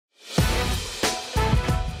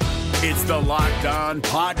It's the Locked On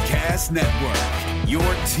Podcast Network, your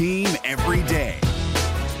team every day.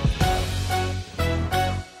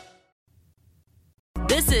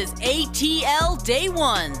 This is ATL Day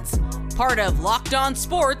Ones, part of Locked On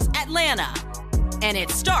Sports Atlanta. And it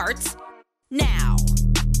starts now.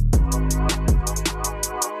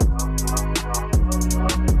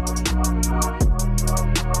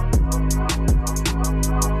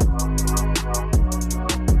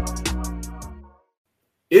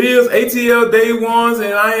 It is ATL Day Ones,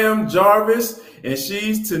 and I am Jarvis, and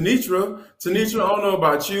she's Tenitra. Tenitra, I don't know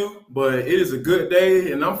about you, but it is a good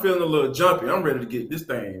day, and I'm feeling a little jumpy. I'm ready to get this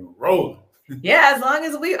thing rolling. Yeah, as long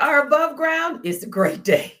as we are above ground, it's a great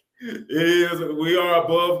day. It is. We are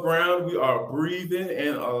above ground. We are breathing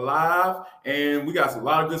and alive, and we got a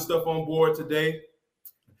lot of good stuff on board today.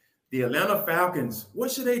 The Atlanta Falcons, what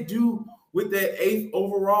should they do with that 8th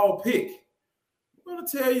overall pick? I'm going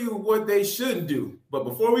to tell you what they shouldn't do. But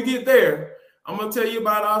before we get there, I'm going to tell you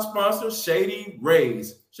about our sponsor, Shady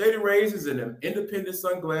Rays. Shady Rays is an independent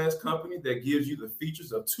sunglass company that gives you the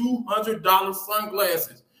features of $200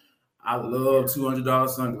 sunglasses. I love $200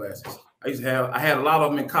 sunglasses. I had a lot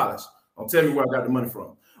of them in college. Don't tell me where I got the money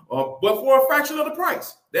from. But for a fraction of the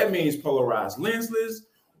price. That means polarized lensless,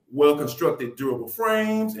 well-constructed durable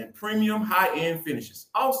frames, and premium high-end finishes.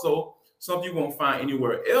 Also, something you won't find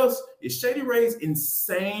anywhere else is Shady Rays'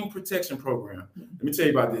 insane protection program. Let me tell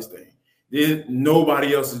you about this thing.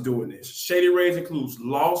 Nobody else is doing this. Shady Rays includes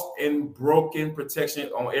lost and broken protection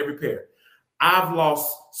on every pair. I've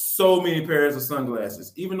lost so many pairs of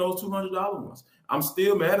sunglasses, even those $200 ones. I'm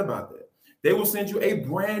still mad about that. They will send you a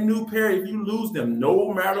brand new pair if you lose them,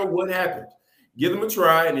 no matter what happens. Give them a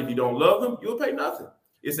try, and if you don't love them, you'll pay nothing.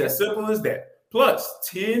 It's as simple as that. Plus,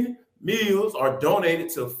 10 meals are donated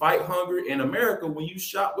to fight hunger in America when you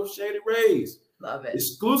shop with Shady Rays. Love it.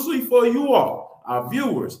 Exclusively for you all, our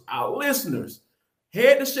viewers, our listeners.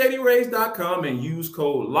 Head to shadyrays.com and use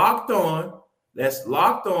code LOCKEDON. That's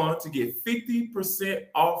locked on to get 50%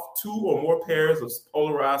 off 2 or more pairs of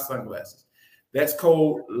polarized sunglasses. That's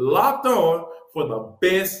code locked on for the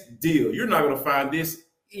best deal. You're not going to find this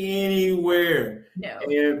anywhere. No.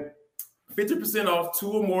 And 50% off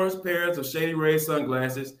 2 or more pairs of Shady Rays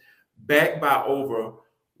sunglasses, backed by over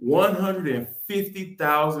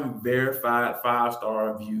 150,000 verified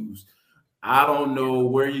 5-star reviews. I don't know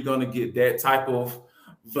where you're going to get that type of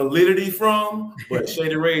validity from, but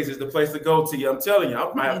Shady Rays is the place to go to. I'm telling you,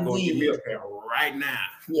 I might have to go get me a pair right now.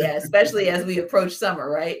 Yeah, especially as we approach summer,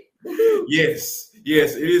 right? Yes, it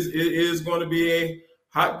is. It is going to be a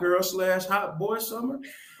hot girl / hot boy summer.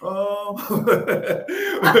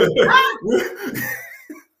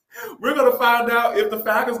 We're going to find out if the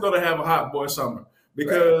Falcons going to have a hot boy summer,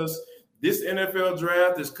 because this NFL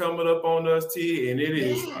draft is coming up on us, T, and it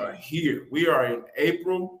is here. We are in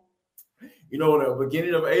April, the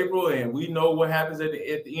beginning of April, and we know what happens at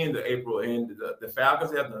the end of April. And the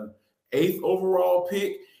Falcons have the 8th overall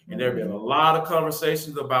pick, and there have been a lot of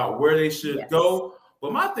conversations about where they should go.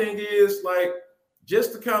 But my thing is,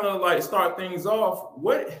 just to kind of start things off,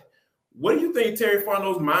 what do you think Terry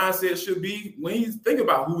Fontenot's mindset should be when you think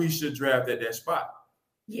about who he should draft at that spot?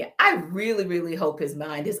 Yeah, I really, really hope his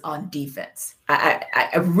mind is on defense. I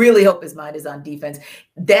really hope his mind is on defense.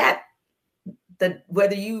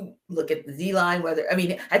 Whether you look at the D-line, I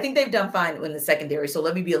think they've done fine in the secondary. So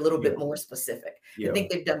let me be a little bit more specific. I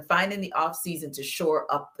think they've done fine in the offseason to shore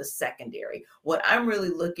up the secondary. What I'm really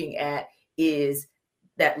looking at is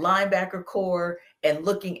that linebacker core and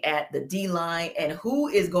looking at the D-line and who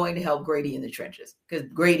is going to help Grady in the trenches, because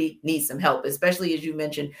Grady needs some help, especially as you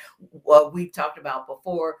mentioned, what we've talked about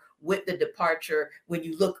before with the departure. When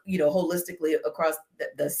you look, holistically across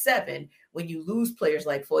the 7, when you lose players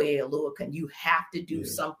like Foye Oluokun, you have to do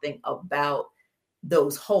something about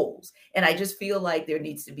those holes. And I just feel like there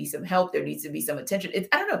needs to be some help. There needs to be some attention.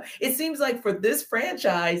 I don't know. It seems like for this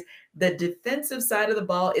franchise, the defensive side of the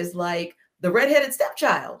ball is like the redheaded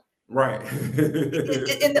stepchild. Right.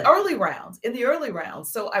 in the early rounds.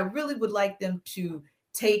 So I really would like them to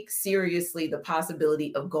take seriously the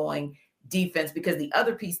possibility of going defense, because the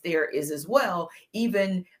other piece there is as well,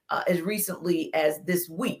 even as recently as this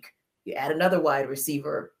week, you add another wide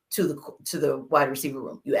receiver to the wide receiver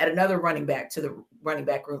room. You add another running back to the running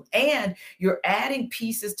back room, and you're adding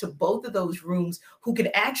pieces to both of those rooms who can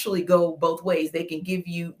actually go both ways. They can give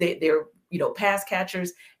you they're pass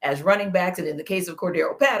catchers as running backs, and in the case of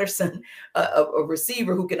Cordero Patterson, a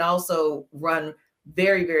receiver who can also run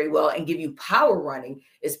very, very well and give you power running,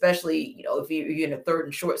 especially if you're in a 3rd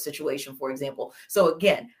and short situation, for example. So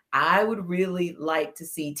again, I would really like to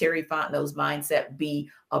see Terry Fontenot's mindset be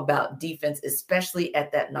about defense, especially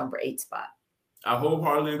at that number 8 spot. I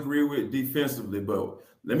wholeheartedly agree with defensively, but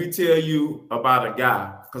let me tell you about a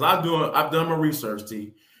guy, because I've done my research,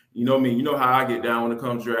 T. You know me, you know how I get down when it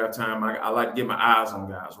comes to draft time. I like to get my eyes on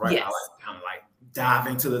guys, right? Yes. I like kind of like dive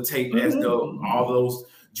into the tape as though all those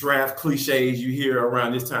draft cliches you hear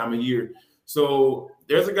around this time of year. So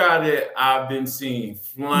there's a guy that I've been seeing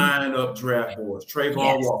flying up draft boards,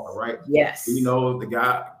 Travon Walker, right? Yes. You know, the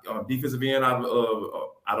guy, defensive end out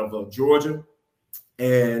of Georgia.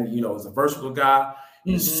 And, you know, he's a versatile guy.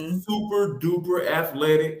 He's super duper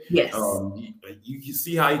athletic. Yes. You can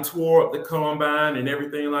see how he tore up the combine and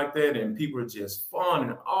everything like that. And people are just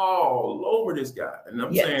fawning all over this guy. And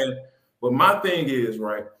I'm saying, but my thing is,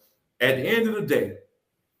 right, at the end of the day,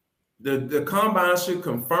 the combine should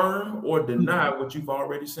confirm or deny what you've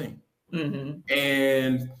already seen.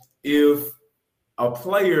 And if a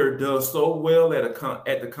player does so well at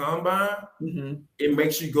the combine, it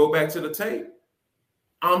makes you go back to the tape.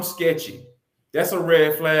 I'm sketchy. That's a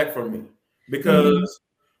red flag for me, because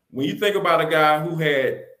when you think about a guy who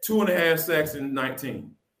had 2.5 sacks in 19,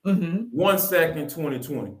 1 sack in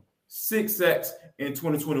 2020, 6 sacks in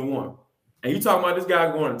 2021, and you talking about this guy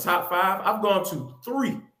going to top 5, I've gone to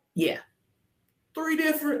 3. Yeah. 3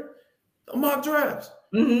 different mock drafts.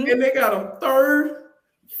 And they got him 3rd,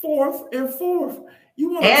 4th, and 4th.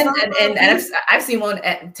 You want and I've seen one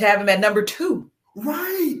to have him at number 2.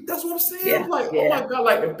 Right. That's what I'm saying. Oh my God.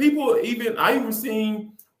 Like, people I even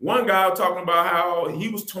seen one guy talking about how he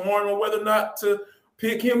was torn on whether or not to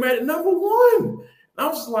pick him at number 1. And I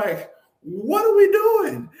was like, what are we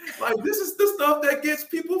doing? Like, this is the stuff that gets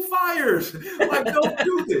people fired. Like, don't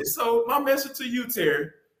do this. So my message to you, Terry,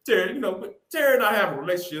 you know, Terry and I have a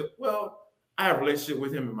relationship. Well, I have a relationship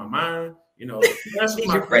with him in my mind. You know, that's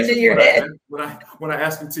my friend in your head. When I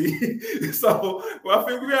ask him to you. So, I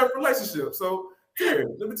feel we have a relationship. So, Terry,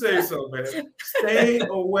 let me tell you something, man. Stay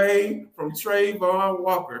away from Travon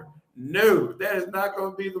Walker. No, that is not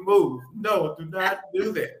going to be the move. No, do not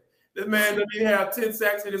do that. This man doesn't have 10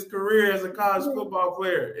 sacks in his career as a college football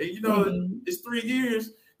player. And, you know, it's 3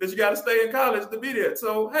 years that you got to stay in college to be there.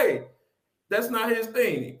 So, hey, that's not his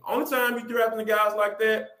thing. Only time you drafting the guys like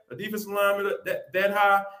that, a defensive lineman that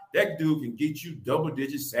high, that dude can get you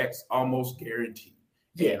double-digit sacks almost guaranteed.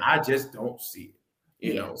 Yeah, and I just don't see it.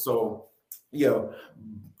 You know, so –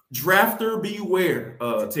 drafter beware,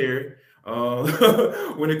 Terry,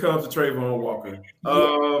 when it comes to Travon Walker.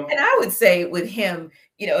 And I would say with him,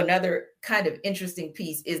 you know, another kind of interesting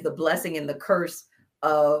piece is the blessing and the curse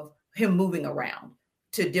of him moving around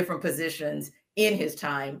to different positions in his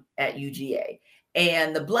time at UGA.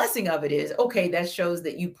 And the blessing of it is, okay, that shows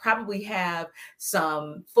that you probably have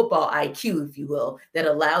some football IQ, if you will, that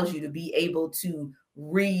allows you to be able to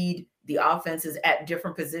read the offenses at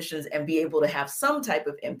different positions and be able to have some type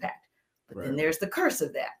of impact. But then there's the curse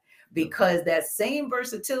of that, because that same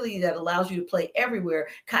versatility that allows you to play everywhere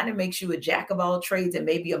kind of makes you a jack of all trades and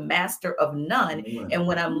maybe a master of none. And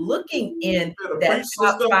when I'm looking in that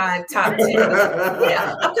top 5, top 10,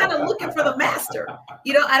 I'm kind of looking for the master.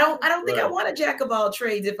 You know, I don't think I want a jack of all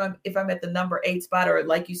trades if I'm at the number 8 spot, or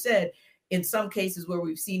like you said, in some cases where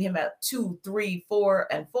we've seen him at 2, 3, 4,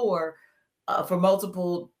 and 4 for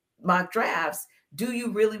multiple mock drafts. Do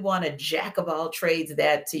you really want a jack of all trades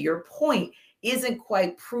that, to your point, isn't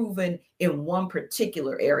quite proven in one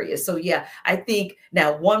particular area? So I think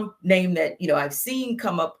now one name that, you know, I've seen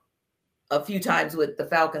come up a few times with the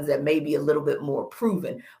Falcons that may be a little bit more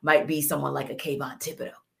proven might be someone like a Kayvon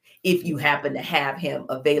Thibodeau, if you happen to have him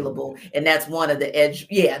available. And that's one of the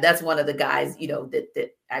that's one of the guys, you know,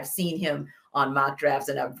 that I've seen him on mock drafts,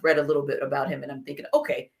 and I've read a little bit about him, and I'm thinking,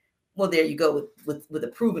 okay, well, there you go with a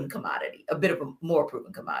proven commodity, a bit of a more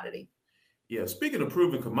proven commodity. Yeah, speaking of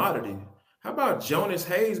proven commodity, how about Jonas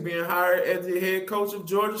Hayes being hired as the head coach of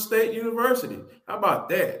Georgia State University? How about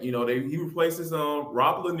that? You know, he replaces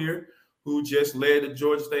Rob Lanier, who just led the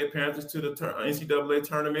Georgia State Panthers to the NCAA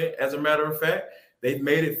tournament. As a matter of fact, they've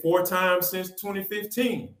made it 4 times since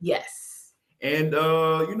 2015. Yes. And,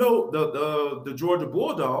 you know, the Georgia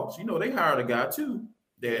Bulldogs, you know, they hired a guy, too.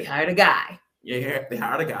 They hired a guy. Yeah, they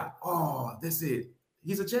hired a guy. Oh, that's it.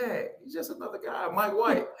 He's a Jag. He's just another guy. Mike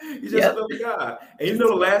White. He's just another guy. And you know,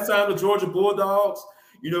 the last time the Georgia Bulldogs,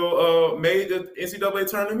 you know, made the NCAA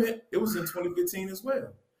tournament, it was in 2015 as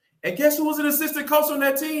well. And guess who was an assistant coach on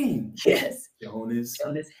that team? Yes. Jonas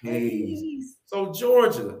Hayes. So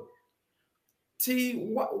Georgia,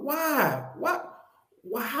 why?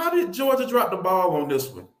 How did Georgia drop the ball on this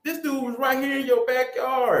one? This dude was right here in your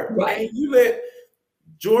backyard. Right. And you let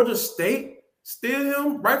Georgia State steal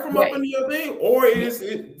him right from up in your thing? Or is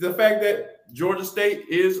it the fact that Georgia State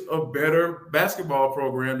is a better basketball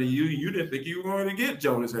program than you? You didn't think you were going to get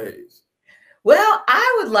Jonas Hayes? Well,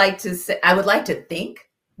 I would like to think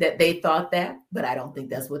that they thought that, but I don't think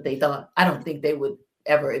that's what they thought. I don't think they would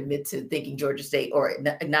ever admit to thinking Georgia State or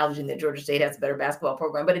acknowledging that Georgia State has a better basketball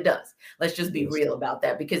program, but it does. Let's just be real about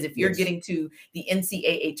that, because if you're getting to the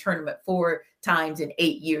NCAA tournament 4 times in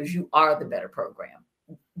 8 years, you are the better program.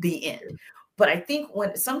 The end. But I think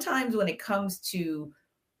sometimes when it comes to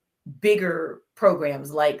bigger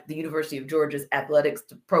programs like the University of Georgia's athletics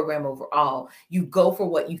program overall, you go for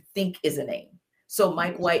what you think is a name. So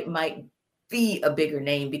Mike White might be a bigger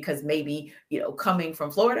name because maybe, coming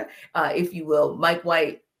from Florida, if you will, Mike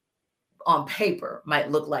White on paper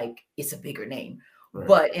might look like it's a bigger name. Right.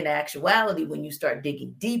 But in actuality, when you start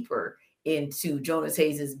digging deeper into Jonas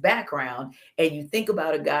Hayes' background, and you think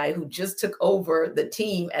about a guy who just took over the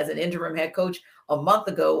team as an interim head coach a month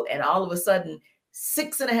ago, and all of a sudden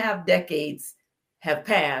 6.5 decades have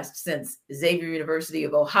passed since Xavier University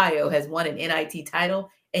of Ohio has won an NIT title,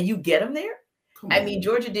 and you get him there? I mean,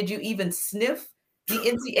 Georgia, did you even sniff the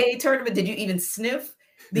NCAA tournament? Did you even sniff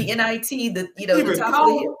the NIT, the top of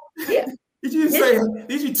the hill? Yeah.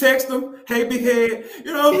 Did you text them, hey, big head?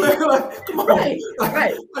 You know what I'm saying? Like, come on.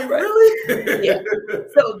 Right. Really?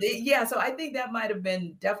 Yeah. So I think that might have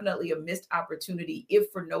been definitely a missed opportunity, if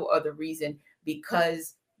for no other reason,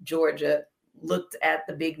 because Georgia looked at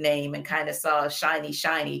the big name and kind of saw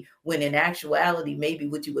shiny, when in actuality, maybe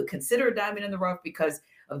what you would consider a diamond in the rough because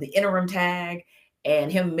of the interim tag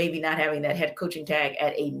and him maybe not having that head coaching tag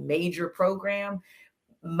at a major program,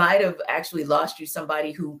 might have actually lost you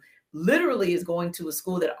somebody who literally is going to a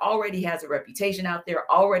school that already has a reputation out there,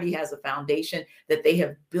 already has a foundation that they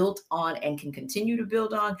have built on and can continue to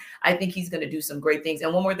build on. I think he's going to do some great things.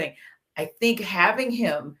 And one more thing, I think having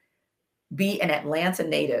him be an Atlanta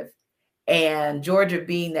native and Georgia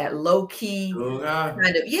being that low key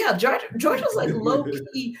kind of, Georgia's like low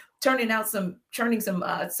key churning some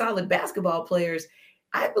solid basketball players.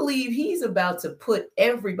 I believe he's about to put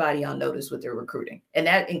everybody on notice with their recruiting. And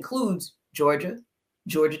that includes Georgia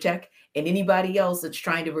Tech, and anybody else that's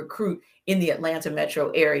trying to recruit in the Atlanta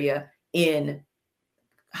metro area in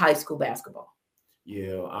high school basketball.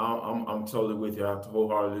 Yeah, I'm totally with you. I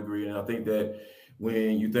wholeheartedly agree. And I think that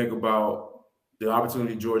when you think about the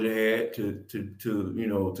opportunity Georgia had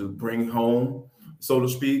to bring home, so to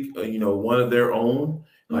speak, one of their own,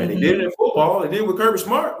 like they did it in football, they did it with Kirby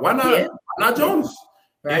Smart. Why not? Yeah. Why not Jonas?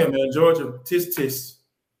 Right. Yeah, man, Georgia, tis.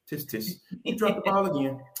 You dropped the ball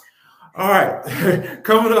again. All right,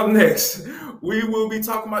 coming up next, we will be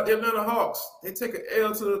talking about the Atlanta Hawks. They take an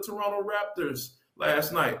L to the Toronto Raptors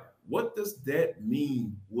last night. What does that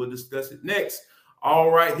mean? We'll discuss it next.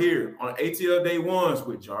 All right, here on ATL Day Ones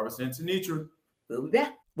with Jarvis and Tenitra. We'll be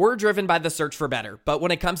back. We're driven by the search for better, but when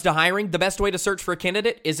it comes to hiring, the best way to search for a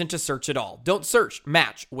candidate isn't to search at all. Don't search,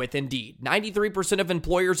 match with Indeed. 93% of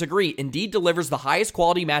employers agree Indeed delivers the highest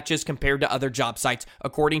quality matches compared to other job sites,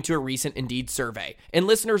 according to a recent Indeed survey. And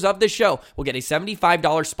listeners of this show will get a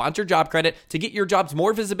 $75 sponsored job credit to get your jobs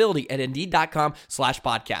more visibility at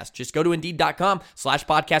Indeed.com/podcast. Just go to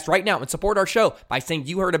Indeed.com/podcast right now and support our show by saying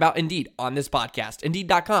you heard about Indeed on this podcast.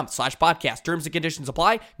 Indeed.com/podcast. Terms and conditions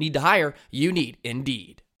apply. Need to hire? You need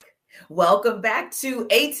Indeed. Welcome back to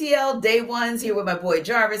ATL Day Ones here with my boy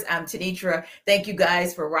Jarvis. I'm Tenitra. Thank you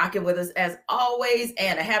guys for rocking with us as always,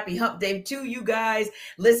 and a happy hump day to you guys.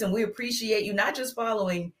 Listen, we appreciate you not just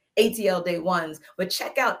following ATL Day Ones, but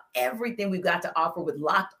check out everything we've got to offer with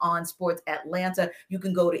Locked On Sports Atlanta. You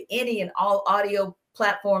can go to any and all audio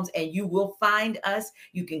platforms and you will find us.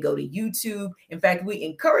 You can go to YouTube. In fact, we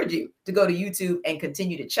encourage you to go to YouTube and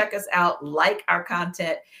continue to check us out, like our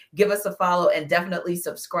content, give us a follow, and definitely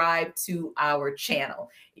subscribe to our channel.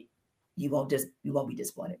 You won't be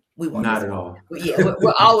disappointed. We won't. Not at all. Yeah,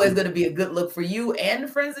 we're always going to be a good look for you and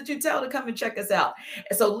friends that you tell to come and check us out.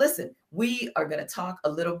 And so listen, we are going to talk a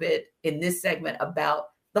little bit in this segment about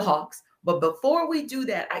the Hawks. But before we do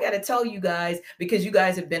that, I got to tell you guys, because you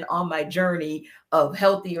guys have been on my journey of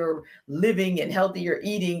healthier living and healthier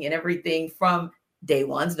eating and everything from day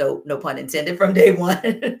ones, no pun intended, from day one.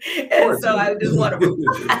 And so I just want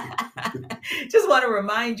to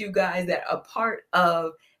remind you guys that a part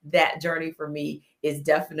of that journey for me is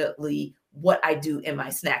definitely what I do in my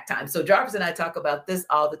snack time. So Jarvis and I talk about this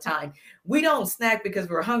all the time. We don't snack because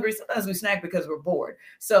we're hungry. Sometimes we snack because we're bored.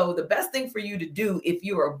 So the best thing for you to do if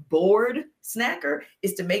you're a bored snacker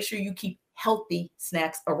is to make sure you keep healthy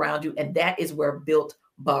snacks around you. And that is where Built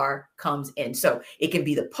Bar comes in. So it can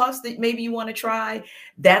be the puffs that maybe you want to try.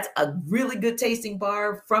 That's a really good tasting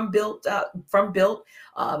bar from Built.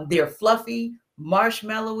 They're fluffy,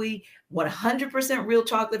 marshmallowy, 100% real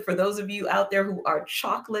chocolate for those of you out there who are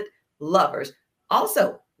chocolate lovers.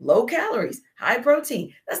 Also, low calories, high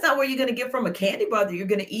protein. That's not where you're going to get from a candy bar that you're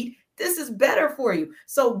going to eat. This is better for you.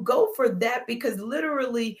 So go for that, because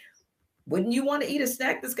literally, wouldn't you want to eat a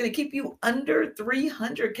snack that's going to keep you under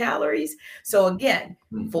 300 calories? So again,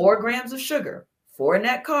 4 grams of sugar, 4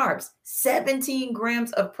 net carbs, 17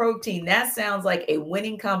 grams of protein. That sounds like a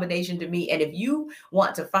winning combination to me. And if you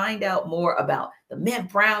want to find out more about the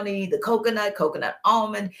mint brownie, the coconut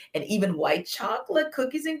almond, and even white chocolate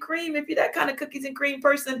cookies and cream, if you're that kind of cookies and cream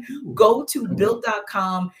person, go to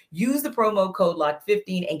built.com, use the promo code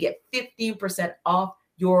LOCKED15 and get 15% off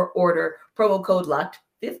your order. Promo code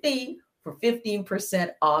LOCKED15 for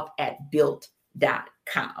 15% off at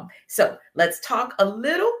built.com. So let's talk a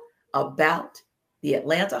little about the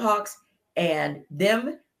Atlanta Hawks and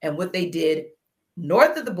them and what they did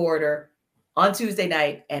north of the border on Tuesday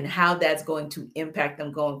night and how that's going to impact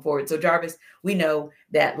them going forward. So Jarvis, we know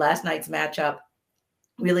that last night's matchup,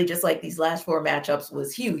 really just like these last 4 matchups,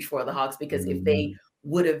 was huge for the Hawks, because if they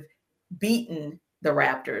would have beaten the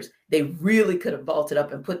Raptors, they really could have vaulted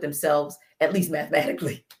up and put themselves, at least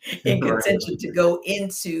mathematically, in contention to go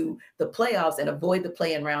into the playoffs and avoid the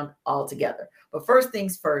play-in round altogether. But first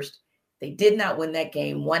things first, they did not win that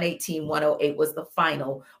game. 118-108 was the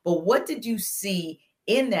final. But what did you see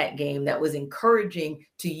in that game that was encouraging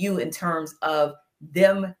to you in terms of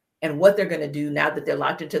them and what they're going to do now that they're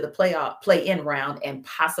locked into the play-in round, and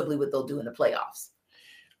possibly what they'll do in the playoffs?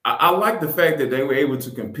 I like the fact that they were able to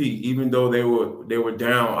compete, even though they were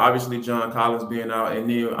down. Obviously, John Collins being out, and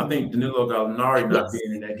then I think Danilo Gallinari not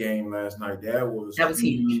being in that game last night. That was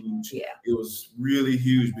huge. Yeah, it was really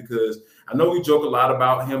huge, because I know we joke a lot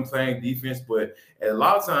about him playing defense, but a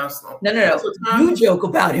lot of times, you joke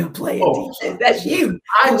about him playing defense. That's you.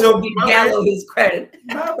 I joke. Gallo his credit.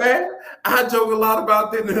 My bad. I joke a lot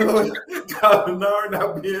about Danilo Gallinari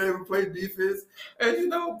not being able to play defense,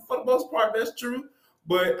 and for the most part, that's true.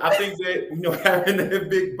 But I think that, having that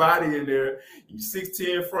big body in there,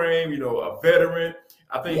 6'10" frame, a veteran,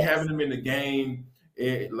 I think having him in the game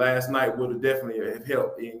last night would have definitely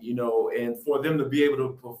helped. And, and for them to be able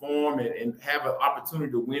to perform and have an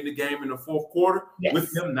opportunity to win the game in the fourth quarter with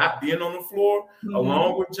him not being on the floor,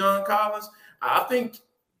 along with John Collins, I think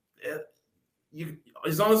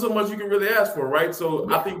there's only so much you can really ask for, right?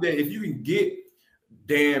 So I think that if you can get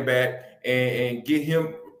Dan back and get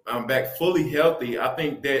him back fully healthy, I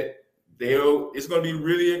think that it's going to be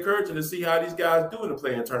really encouraging to see how these guys do in the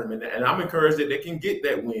play-in tournament. And I'm encouraged that they can get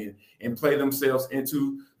that win and play themselves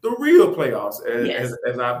into the real playoffs, as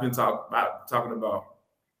I've been talking about.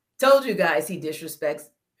 Told you guys he disrespects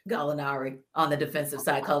Gallinari on the defensive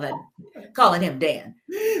side, calling him Dan.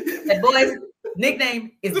 And boys,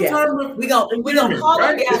 nickname is Gallo. We're gonna call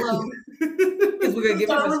him Gallo. Because we're gonna give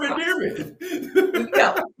him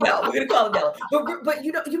No, we're gonna call him Gallo. But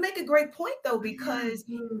you make a great point though, because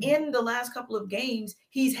in the last couple of games,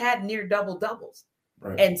 he's had near double doubles.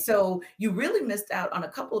 Right. And so you really missed out on a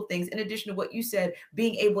couple of things, in addition to what you said,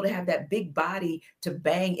 being able to have that big body to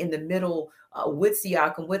bang in the middle with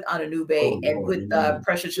Siakam, with Anunoby, and with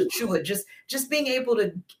Precious Achiuwa, just being able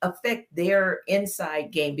to affect their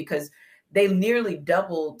inside game, because they nearly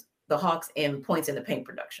doubled the Hawks in points in the paint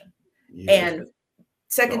production. Yeah. And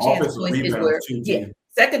second chance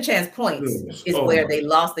points is where they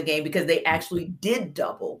lost the game, because they actually did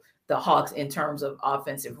double the Hawks in terms of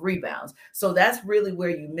offensive rebounds. So that's really where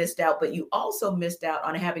you missed out. But you also missed out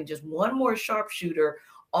on having just one more sharpshooter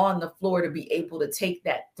on the floor to be able to take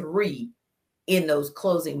that 3 in those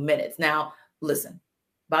closing minutes. Now, listen,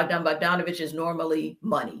 Bogdan Bogdanović is normally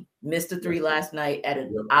money. Missed a 3 last night at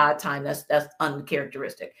an odd time. That's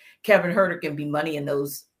uncharacteristic. Kevin Huerter can be money in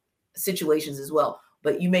those situations as well.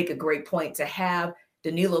 But you make a great point to have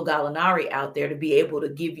Danilo Gallinari out there to be able to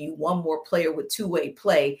give you one more player with two-way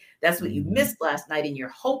play. That's what you missed last night, and you're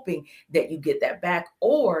hoping that you get that back,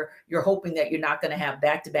 or you're hoping that you're not going to have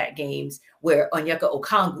back-to-back games where Onyeka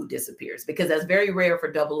Okongwu disappears, because that's very rare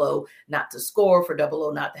for Double O not to score, for Double O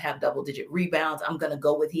not to have double-digit rebounds. I'm going to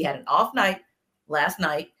go with he had an off night last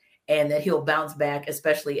night, and that he'll bounce back,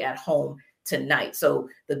 especially at home tonight. So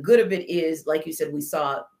the good of it is, like you said, we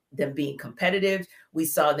saw them being competitive. We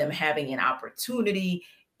saw them having an opportunity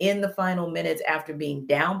in the final minutes after being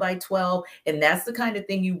down by 12. And that's the kind of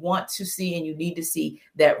thing you want to see, and you need to see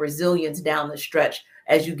that resilience down the stretch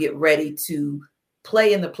as you get ready to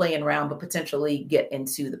play in the play-in round, but potentially get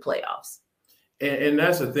into the playoffs. And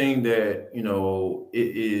that's the thing that,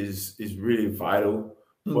 it is really vital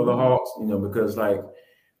for the Hawks, because like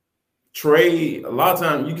Trey, a lot of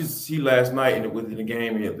times you can see last night within the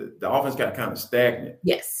game, the offense got kind of stagnant.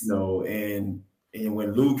 Yes. And And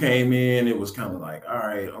when Lou came in, it was kind of like, all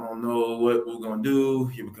right, I don't know what we're going to do.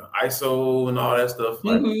 Here we come, ISO and all that stuff.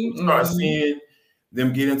 Like, you start seeing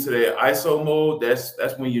them get into that ISO mode,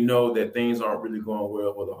 that's when you know that things aren't really going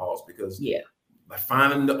well for the Hawks, because by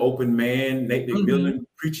finding the open man, Nate McMillan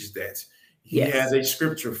preaches that. He has a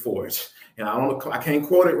scripture for it. And I can't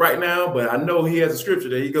quote it right now, but I know he has a scripture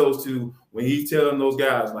that he goes to when he's telling those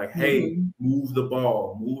guys, like, hey, move the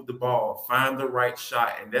ball, find the right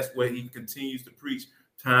shot. And that's what he continues to preach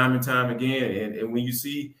time and time again. And when you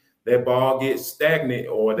see that ball get stagnant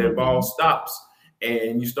or that ball stops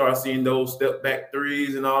and you start seeing those step back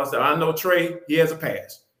threes and all that stuff, I know Trey, he has a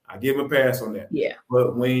pass. I give him a pass on that. Yeah.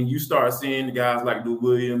 But when you start seeing the guys like Lou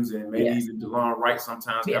Williams and maybe even DeLon Wright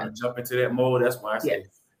sometimes kind of jump into that mode, that's why I say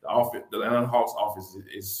the Atlanta Hawks offense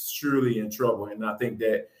is surely in trouble. And I think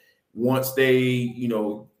that once they,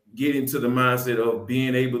 get into the mindset of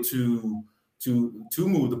being able to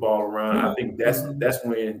move the ball around, I think that's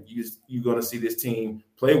when you're going to see this team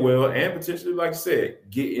play well and potentially, like I said,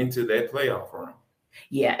 get into that playoff run.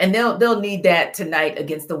 Yeah, and they'll need that tonight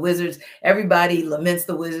against the Wizards. Everybody laments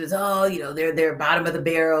the Wizards. Oh, they're bottom of the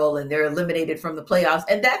barrel and they're eliminated from the playoffs,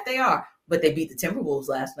 and that they are. But they beat the Timberwolves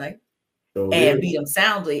last night beat them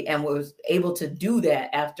soundly, and was able to do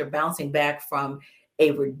that after bouncing back from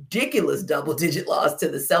a ridiculous double-digit loss to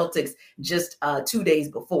the Celtics just 2 days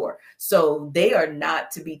before. So they are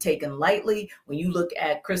not to be taken lightly. When you look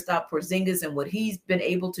at Kristaps Porzingis and what he's been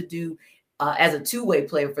able to do as a two-way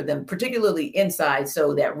player for them, particularly inside.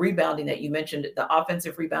 So that rebounding that you mentioned, the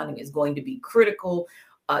offensive rebounding is going to be critical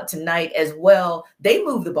tonight as well. They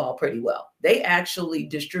move the ball pretty well. They actually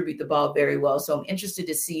distribute the ball very well. So I'm interested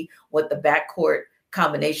to see what the backcourt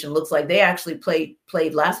combination looks like. They actually played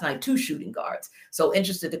last night 2 shooting guards. So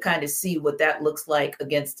interested to kind of see what that looks like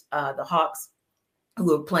against the Hawks,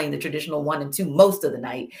 who are playing the traditional 1 and 2 most of the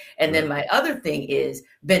night. And then my other thing is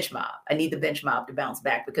bench mob. I need the bench mob to bounce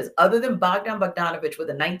back, because other than Bogdan Bogdanović with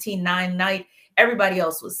a 19-9 night, everybody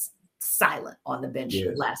else was silent on the bench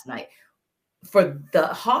last night. For the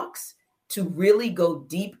Hawks to really go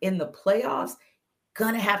deep in the playoffs,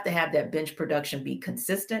 gonna have to have that bench production be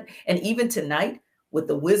consistent. And even tonight with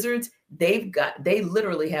the Wizards, they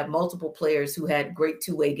literally have multiple players who had great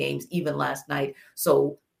two-way games even last night.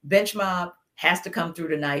 So bench mob has to come through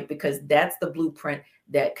tonight, because that's the blueprint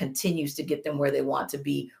that continues to get them where they want to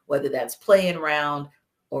be, whether that's playing round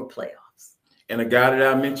or playoffs. And a guy that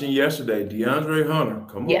I mentioned yesterday, DeAndre Hunter.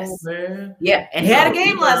 Come on, man. Yeah, and he had a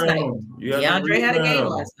game last night. DeAndre had a game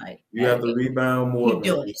last night. You have to rebound more.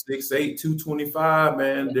 6'8", 225,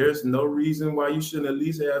 man. There's no reason why you shouldn't at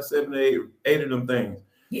least have 7, 8 of them things.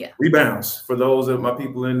 Yeah. Rebounds for those of my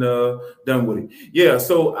people in Dunwoody. Yeah,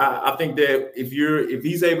 so I think that if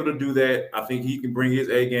he's able to do that, I think he can bring his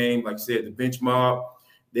A game. Like I said, the bench mob,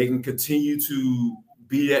 they can continue to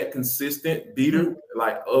be that consistent beater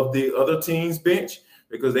like of the other team's bench,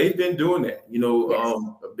 because they've been doing that,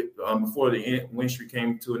 before the win streak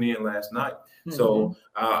came to an end last night. So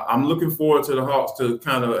I'm looking forward to the Hawks to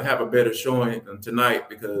kind of have a better showing tonight,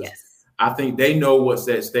 because I think they know what's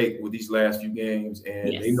at stake with these last few games,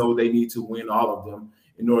 and they know they need to win all of them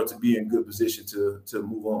in order to be in good position to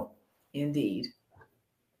move on. Indeed.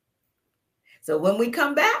 So when we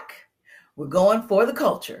come back, we're going for the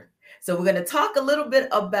culture. So we're going to talk a little bit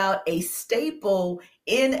about a staple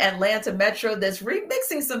in Atlanta Metro that's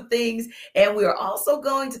remixing some things. And we're also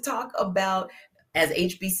going to talk about, as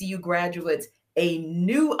HBCU graduates, a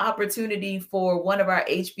new opportunity for one of our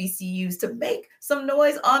HBCUs to make some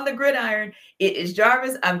noise on the gridiron. It is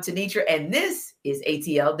Jarvis. I'm Tenitra, and this is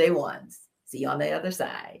ATL Day Ones. See you on the other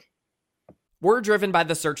side. We're driven by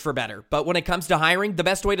the search for better, but when it comes to hiring, the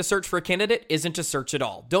best way to search for a candidate isn't to search at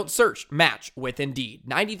all. Don't search, match with Indeed.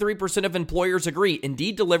 93% of employers agree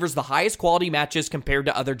Indeed delivers the highest quality matches compared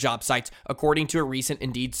to other job sites, according to a recent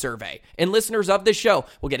Indeed survey. And listeners of this show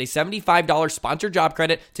will get a $75 sponsored job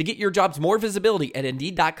credit to get your jobs more visibility at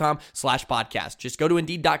Indeed.com/podcast. Just go to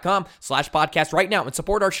Indeed.com/podcast right now and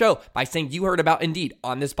support our show by saying you heard about Indeed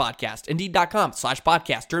on this podcast.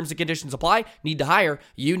 Indeed.com/podcast. Terms and conditions apply. Need to hire?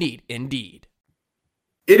 You need Indeed.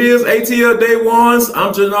 It is ATL Day Ones.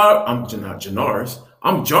 I'm Janaris.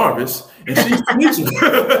 I'm Jarvis, and she's Tenitra.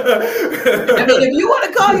 I mean, if you want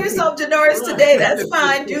to call yourself Janaris today, that's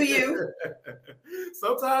fine. Do you?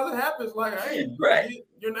 Sometimes it happens. Like, hey, you get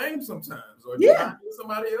your name sometimes, or you get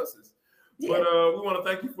somebody else's. Yeah. But we want to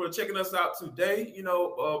thank you for checking us out today.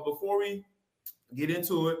 Before we get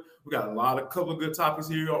into it, we got a couple of good topics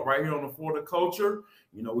right here on the For the Culture.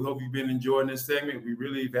 We hope you've been enjoying this segment. We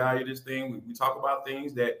really value this thing. We talk about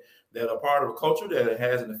things that are part of a culture that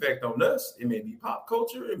has an effect on us. It may be pop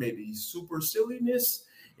culture. It may be super silliness.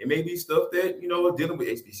 It may be stuff that, dealing with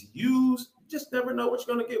HBCUs. You just never know what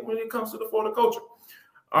you're going to get when it comes to the Florida culture.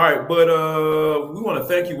 All right, but we want to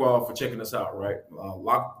thank you all for checking us out, right?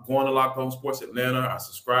 Going to Locked On Sports Atlanta, our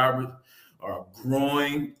subscribers are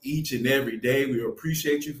growing each and every day. We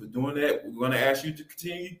appreciate you for doing that. We're going to ask you to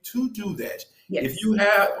continue to do that. Yes. If you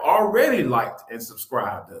have already liked and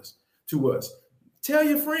subscribed to us, tell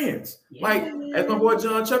your friends. Yeah. Like, as my boy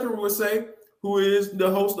John Chuckery would say, who is the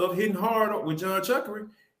host of Hitting Hard with John Chuckery,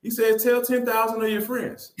 he says, tell 10,000 of your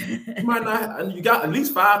friends. You might not, you got at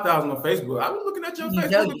least 5,000 on Facebook. I was looking at your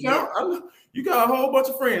Facebook account. You got a whole bunch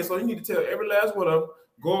of friends, so you need to tell every last one of them,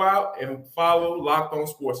 go out and follow Locked On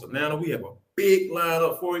Sports Atlanta. We have a big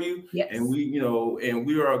lineup for you. Yes. And we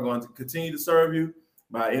are going to continue to serve you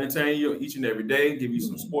by entertaining you each and every day, give you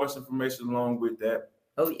some sports information along with that.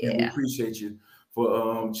 Oh, yeah. And we appreciate you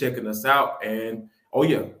for checking us out. And,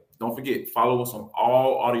 don't forget, follow us on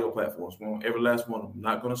all audio platforms. We want every last one of them. I'm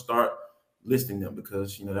not going to start listing them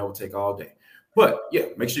because, that will take all day. But,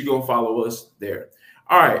 make sure you go and follow us there.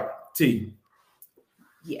 All right, T.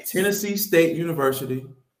 Yes. Tennessee State University,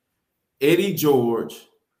 Eddie George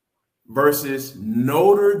versus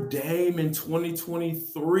Notre Dame in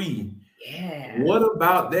 2023. Yeah. What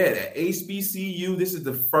about that? At HBCU, this is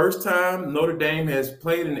the first time Notre Dame has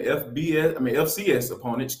played an FCS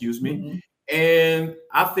opponent, Mm-hmm. And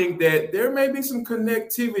I think that there may be some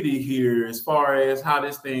connectivity here as far as how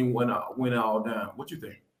this thing went all down. What you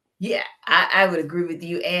think? Yeah, I would agree with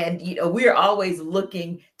you. And, we're always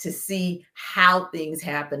looking to see how things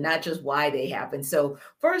happen, not just why they happen. So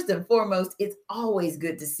first and foremost, it's always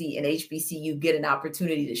good to see an HBCU get an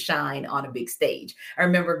opportunity to shine on a big stage. I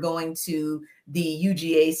remember going to the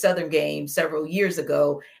UGA Southern game several years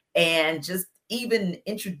ago and just even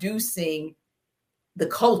introducing the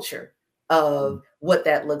culture of what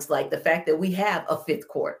that looks like. The fact that we have a fifth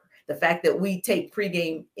quarter. The fact that we take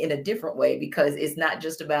pregame in a different way, because it's not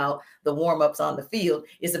just about the warm-ups on the field.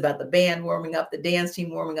 It's about the band warming up, the dance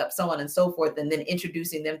team warming up, so on and so forth, and then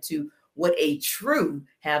introducing them to what a true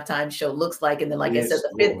halftime show looks like. And then, like I said,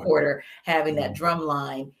 the fifth quarter, having that drum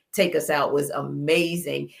line take us out was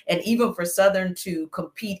amazing. And even for Southern to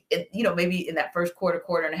compete, maybe in that first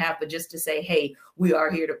quarter and a half, but just to say, hey, we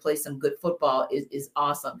are here to play some good football is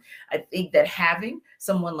awesome. I think that having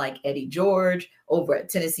someone like Eddie George over at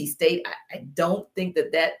Tennessee State, I don't think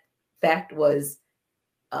that fact was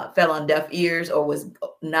fell on deaf ears or was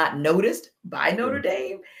not noticed by Notre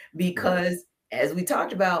Dame, because as we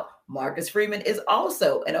talked about, Marcus Freeman is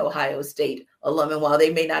also an Ohio State alum. And while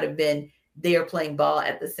they may not have been there playing ball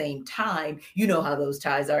at the same time, you know how those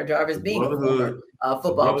ties are. Jarvis being a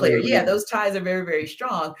football player. Yeah, those ties are very, very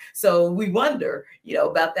strong. So we wonder,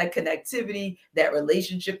 about that connectivity, that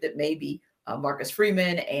relationship that maybe Marcus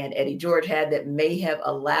Freeman and Eddie George had that may have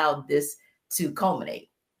allowed this to culminate.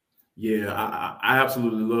 Yeah, I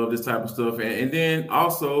absolutely love this type of stuff. And then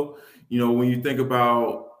also, when you think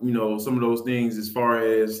about, some of those things as far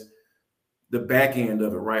as the back end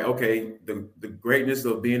of it, right? Okay, the greatness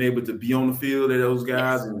of being able to be on the field of those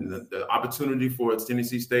guys, and the opportunity for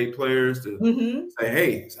Tennessee State players to say,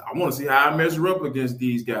 hey, I want to see how I measure up against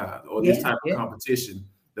these guys or this type of competition.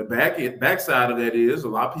 The backside of that is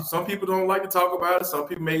some people don't like to talk about it. Some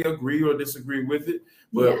people may agree or disagree with it,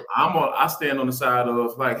 but I stand on the side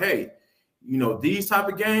of like, hey, these type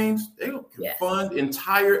of games, they can fund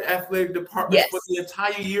entire athletic departments for the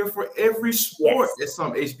entire year for every sport at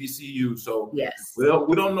some HBCU. So,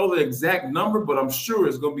 we don't know the exact number, but I'm sure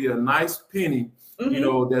it's going to be a nice penny,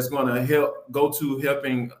 that's going to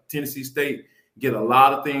helping Tennessee State get a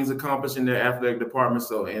lot of things accomplished in their athletic department.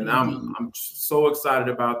 So, and I'm so excited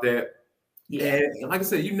about that. Yeah. And like I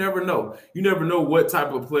said, you never know. You never know what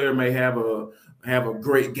type of player may have a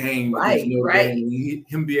great game. Right.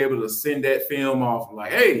 Him be able to send that film off and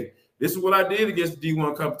like, hey, this is what I did against the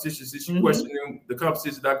D1 competition. Since you questioning the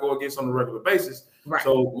competition that I go against on a regular basis. Right.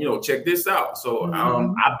 So, check this out. So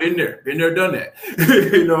I've been there, done that.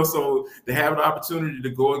 So to have the opportunity to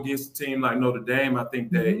go against a team like Notre Dame, I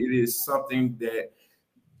think that it is something that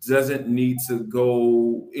doesn't need to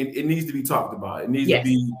go, it needs to be talked about. It needs to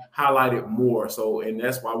be highlighted more. So, and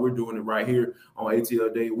that's why we're doing it right here on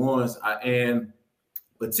ATL Day Ones.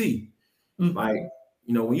 But T, like,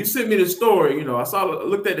 when you sent me the story, I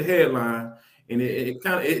looked at the headline, and it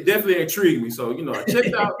definitely intrigued me. So, I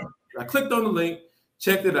checked out, I clicked on the link,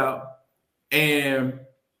 checked it out, and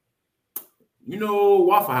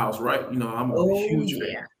Waffle House, right? I'm a huge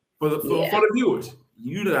fan. For the viewers,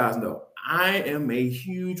 you guys know, I am a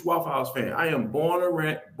huge Waffle House fan. I am born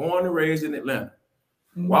and raised in Atlanta.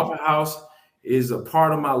 Waffle House is a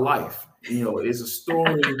part of my life. It's a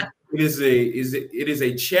story. It is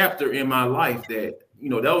a chapter in my life that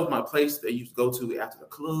that was my place they used to go to after the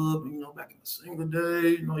club, back in the single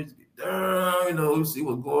day, used to get down, see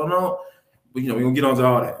what's going on. But, we're going to get onto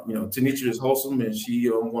all that. Tenitra is wholesome, and she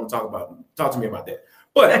want to talk to me about that.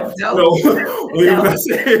 But, when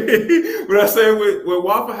I say with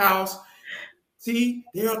Waffle House, see,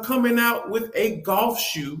 they are coming out with a golf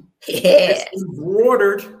shoe that's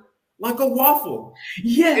embroidered like a waffle.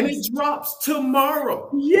 Yes. And it drops tomorrow.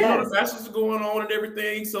 Yes. The fashions are going on and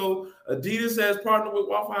everything. So Adidas has partnered with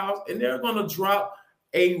Waffle House, and they're going to drop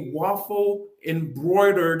a waffle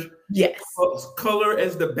embroidered color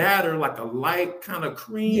as the batter, like a light kind of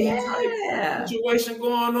cream type situation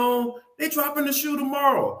going on. They're dropping the shoe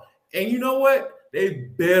tomorrow. And you know what? They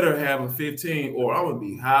better have a 15 or I'm going to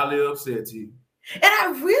be highly upset to you. And I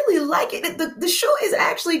really like it. The shoe is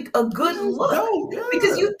actually a good look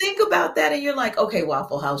because you think about that and you're like, okay,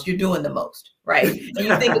 Waffle House, you're doing the most, right? And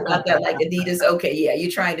you think about that like Adidas, okay, yeah,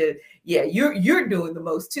 you're trying to, you're doing the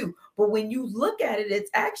most too. But when you look at it, it's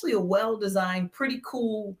actually a well-designed, pretty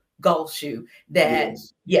cool golf shoe that,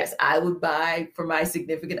 yes, I would buy for my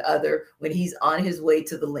significant other when he's on his way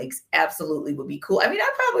to the links. Absolutely would be cool. I mean,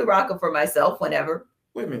 I'd probably rock them for myself whenever.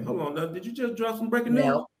 Wait a minute, hold on. Now, did you just drop some breaking news?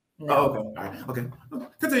 No. Oh, okay. All right. Okay.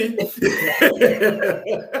 Continue.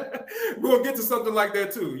 We're gonna get to something like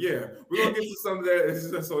that too. Yeah, we're gonna get to some of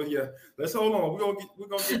that. So yeah, let's hold on. We're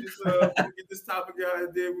gonna get this get this topic out,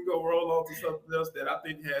 and then we're gonna roll on to something else that I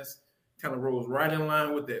think has kind of rolls right in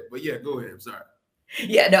line with that. But yeah, go ahead. I'm sorry.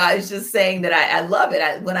 Yeah, no, I was just saying that I love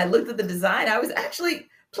it. When I looked at the design, I was actually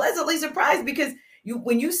pleasantly surprised because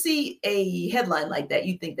when you see a headline like that,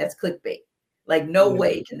 you think that's clickbait. Like, no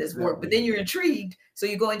way can this work. But then you're intrigued, so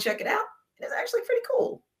you go and check it out. And it's actually pretty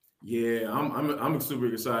cool. Yeah, I'm super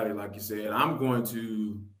excited. Like you said, I'm going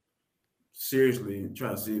to seriously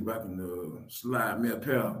try to see if I can slide me a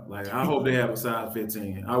pair. Like, I hope they have a size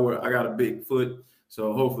 15. I got a big foot,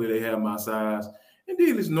 so hopefully they have my size.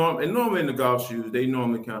 Indeed, it's normal. And normally in the golf shoes, they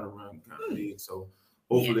normally kind of run kind of big. So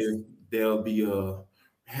hopefully they'll be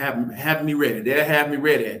have me ready. They'll have me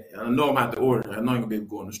ready. I know I'm out to order. I know I'm gonna be able to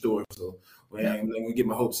go in the store. So I'm gonna get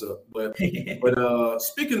my hopes up. But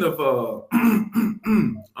speaking of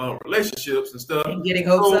relationships and stuff, and getting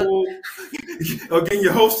hopes up. Or getting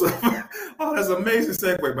your hopes up. Oh, that's an amazing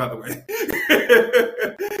segue, by the way.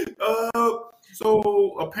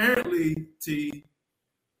 So apparently,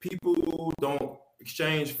 people don't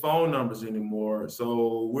exchange phone numbers anymore.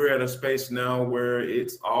 So we're at a space now where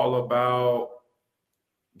it's all about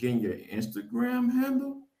getting your Instagram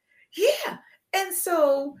handle. Yeah. And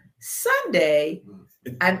so Sunday,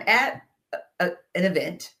 I'm at an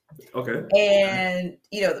event. Okay. And,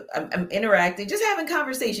 I'm interacting, just having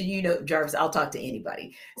conversation. Jarvis, I'll talk to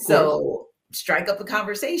anybody. So strike up a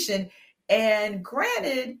conversation. And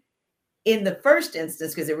granted, in the first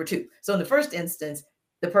instance, because there were two. So in the first instance,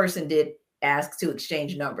 the person did ask to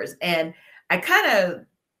exchange numbers. And I kind of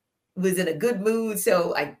was in a good mood.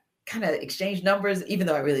 So I kind of exchanged numbers, even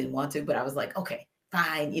though I really didn't want to. But I was like, okay,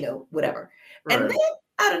 fine, whatever. Right. And then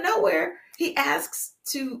out of nowhere, he asks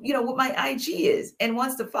to, what my IG is and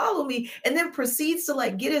wants to follow me and then proceeds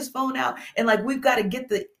to get his phone out. And we've got to get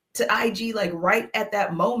to IG right at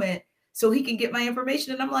that moment so he can get my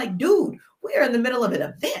information. And I'm like, dude, we are in the middle of an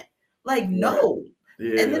event. No.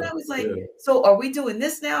 Yeah, and then I was like, so are we doing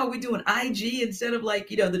this now? Are we doing IG instead of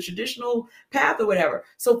the traditional path or whatever?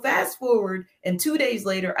 So fast forward, and 2 days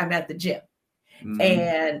later, I'm at the gym. Mm-hmm.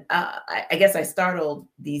 And I guess I startled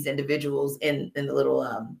these individuals in the little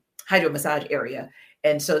hydro massage area.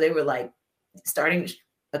 And so they were starting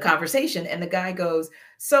a conversation. And the guy goes,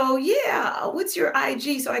 so yeah, what's your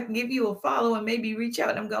IG so I can give you a follow and maybe reach out?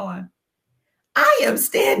 And I'm going, I am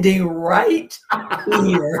standing right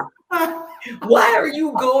here. Why are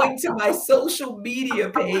you going to my social media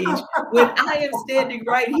page when I am standing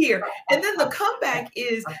right here? And then the comeback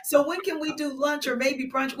is, so when can we do lunch or maybe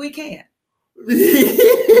brunch? We can't.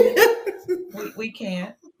 we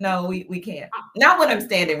can't. No, we can't. Not when I'm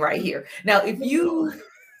standing right here. Now, if you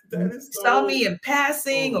saw me in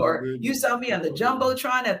passing or you saw me on the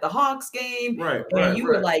Jumbotron at the Hawks game, and you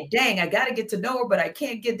were like, dang, I got to get to know her, but I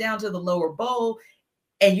can't get down to the lower bowl.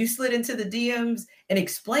 And you slid into the DMs and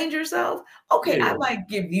explained yourself, okay, I might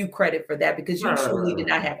give you credit for that because you truly did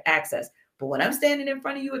not have access. But when I'm standing in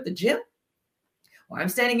front of you at the gym, or I'm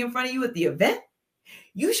standing in front of you at the event,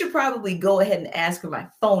 you should probably go ahead and ask for my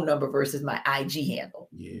phone number versus my IG handle.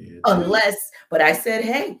 Yeah, but I said,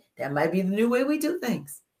 hey, that might be the new way we do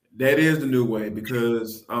things. That is the new way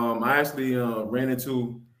because I actually ran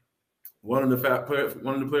into one of the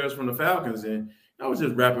players from the Falcons, and I was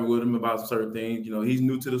just rapping with him about certain things. He's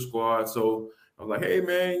new to the squad, so I was like, hey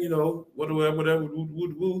man, whatever.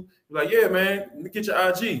 Woo. Like, yeah, man, let me get your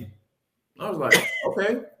IG. I was like,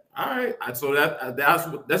 okay, all right. So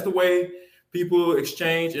that's the way people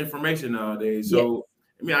exchange information nowadays. So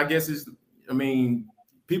I guess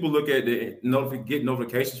people look at get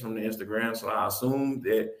notifications from the Instagram. So I assume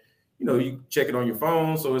that you check it on your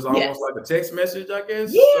phone, so it's almost like a text message, I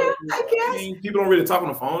guess. Yeah, so, I guess. People don't really talk on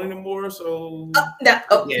the phone anymore. So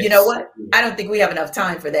you know what? I don't think we have enough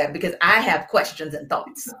time for that because I have questions and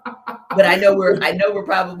thoughts. But I know we're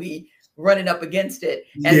probably running up against it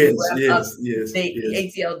as we wrap up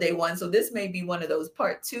ATL Day 1. So this may be one of those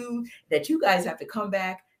part 2 that you guys have to come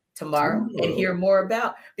back tomorrow and hear more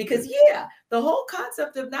about, because the whole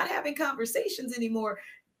concept of not having conversations anymore.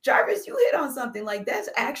 Jarvis, you hit on something like that's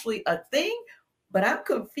actually a thing, but I'm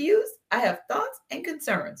confused. I have thoughts and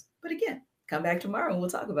concerns. But again, come back tomorrow and we'll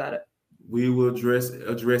talk about it. We will address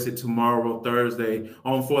it tomorrow, Thursday,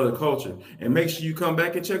 on For the Culture. And make sure you come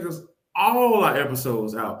back and check all our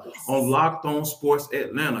episodes out on Locked On Sports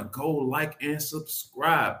Atlanta. Go like and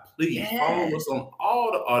subscribe. Please follow us on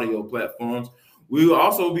all the audio platforms. We will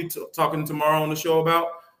also be talking tomorrow on the show about,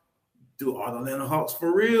 are the Atlanta Hawks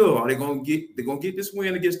for real? Are they going to get this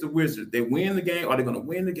win against the Wizards? They win the game. Are they going to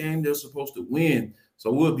win the game they're supposed to win?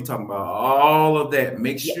 So we'll be talking about all of that.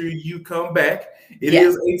 Make sure you come back. It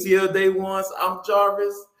is ATL Day 1. I'm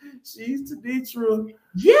Jarvis. She's Tenitra.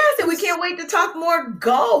 Yes, and we can't wait to talk more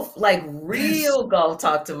golf, like real golf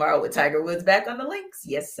talk tomorrow with Tiger Woods back on the links.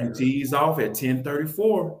 Yes, sir. Tees off at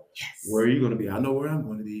 10:34. Yes. Where are you going to be? I know where I'm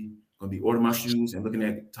going to be. I'm going to be ordering my shoes and looking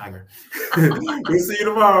at Tiger. We'll see you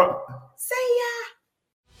tomorrow. See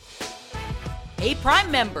ya. Hey,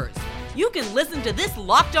 Prime members, you can listen to this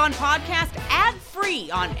Locked On podcast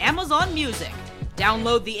ad-free on Amazon Music.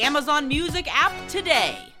 Download the Amazon Music app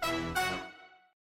today.